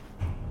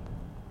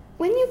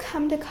When you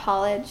come to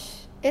college,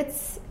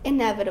 it's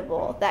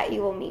inevitable that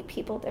you will meet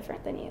people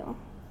different than you.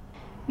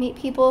 Meet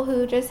people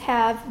who just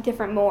have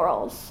different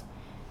morals,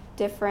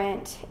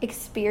 different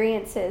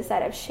experiences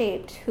that have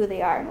shaped who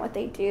they are and what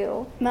they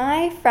do.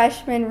 My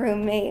freshman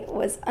roommate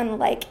was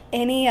unlike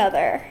any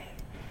other.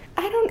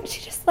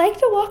 She just liked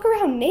to walk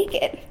around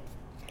naked.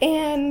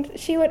 And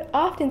she would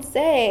often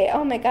say,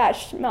 "Oh my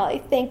gosh,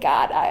 Molly, thank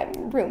God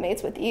I'm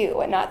roommates with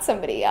you and not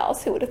somebody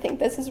else who would think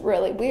this is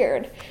really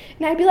weird."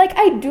 And I'd be like,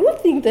 "I do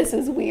think this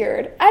is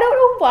weird. I don't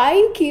know why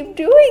you keep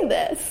doing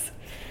this."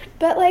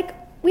 But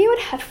we would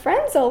have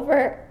friends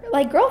over,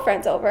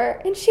 girlfriends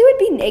over, and she would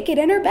be naked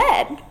in her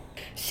bed.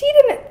 She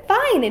didn't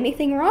find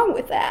anything wrong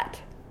with that.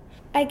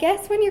 I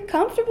guess when you're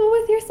comfortable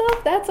with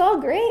yourself, that's all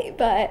great,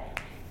 but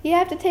you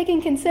have to take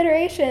in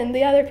consideration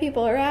the other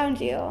people around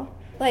you.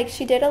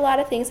 She did a lot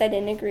of things I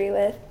didn't agree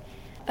with.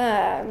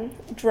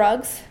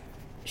 Drugs.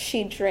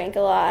 She drank a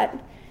lot.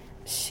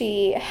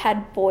 She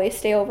had boys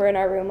stay over in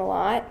our room a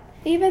lot.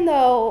 Even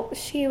though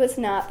she was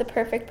not the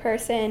perfect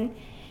person,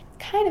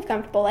 kind of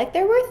comfortable.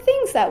 There were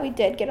things that we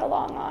did get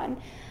along on.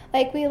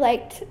 We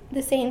liked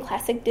the same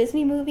classic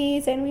Disney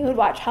movies, and we would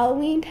watch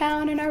Halloween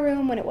Town in our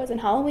room when it wasn't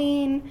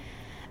Halloween.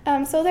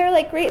 So there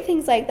were great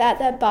things like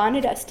that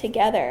bonded us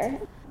together.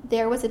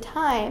 There was a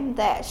time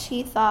that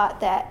she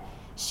thought that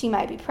she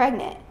might be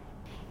pregnant,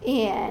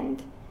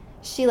 and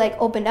she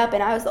opened up,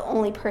 and I was the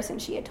only person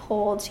she had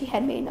told. She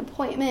had made an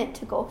appointment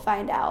to go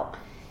find out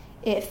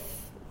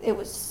if it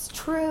was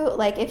true,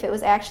 if it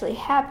was actually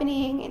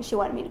happening, and she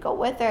wanted me to go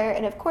with her,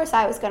 and of course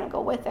I was going to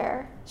go with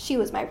her. She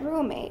was my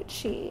roommate.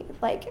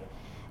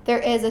 There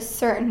is a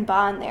certain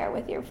bond there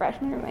with your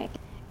freshman roommate.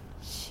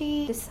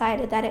 She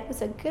decided that it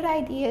was a good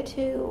idea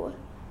to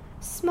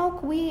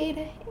smoke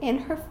weed in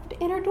her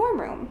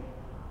dorm room.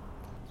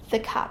 The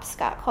cops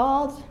got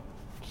called.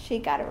 She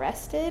got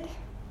arrested.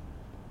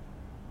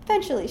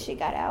 Eventually she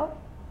got out.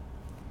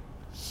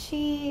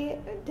 She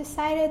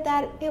decided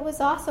that it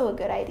was also a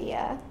good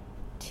idea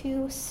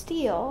to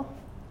steal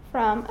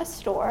from a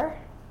store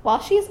while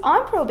she's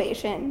on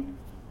probation,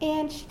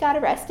 and she got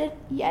arrested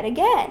yet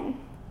again.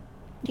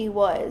 She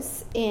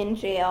was in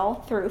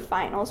jail through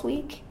finals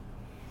week,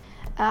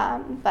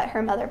 but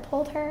her mother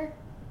pulled her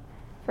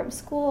from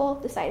school,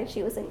 decided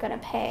she wasn't going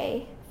to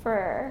pay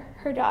for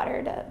her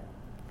daughter to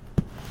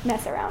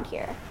mess around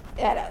here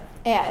at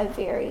a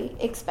very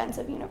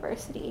expensive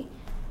university.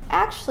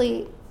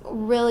 Actually,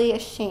 really a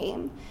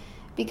shame,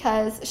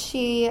 because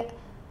she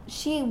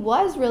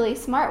was really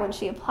smart when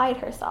she applied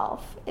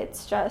herself.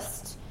 It's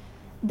just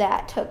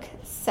that took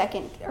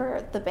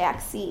the back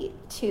seat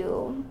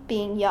to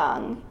being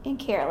young and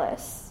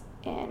careless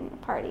and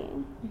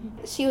partying.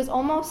 Mm-hmm. She was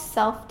almost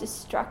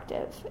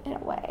self-destructive in a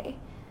way,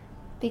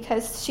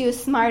 because she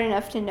was smart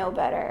enough to know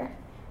better,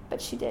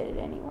 but she did it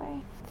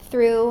anyway.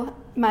 Through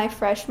my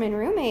freshman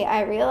roommate,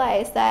 I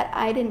realized that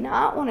I did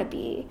not want to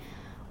be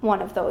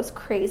one of those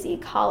crazy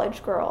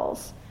college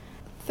girls.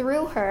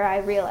 Through her, I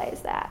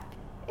realized that.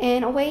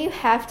 In a way, you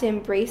have to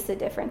embrace the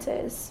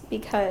differences,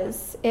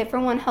 because it, for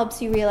one,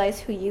 helps you realize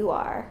who you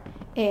are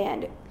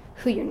and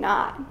who you're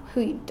not,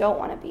 who you don't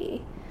want to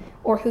be,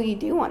 or who you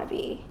do want to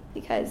be.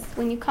 Because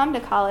when you come to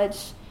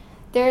college,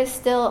 there is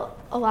still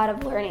a lot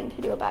of learning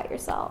to do about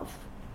yourself.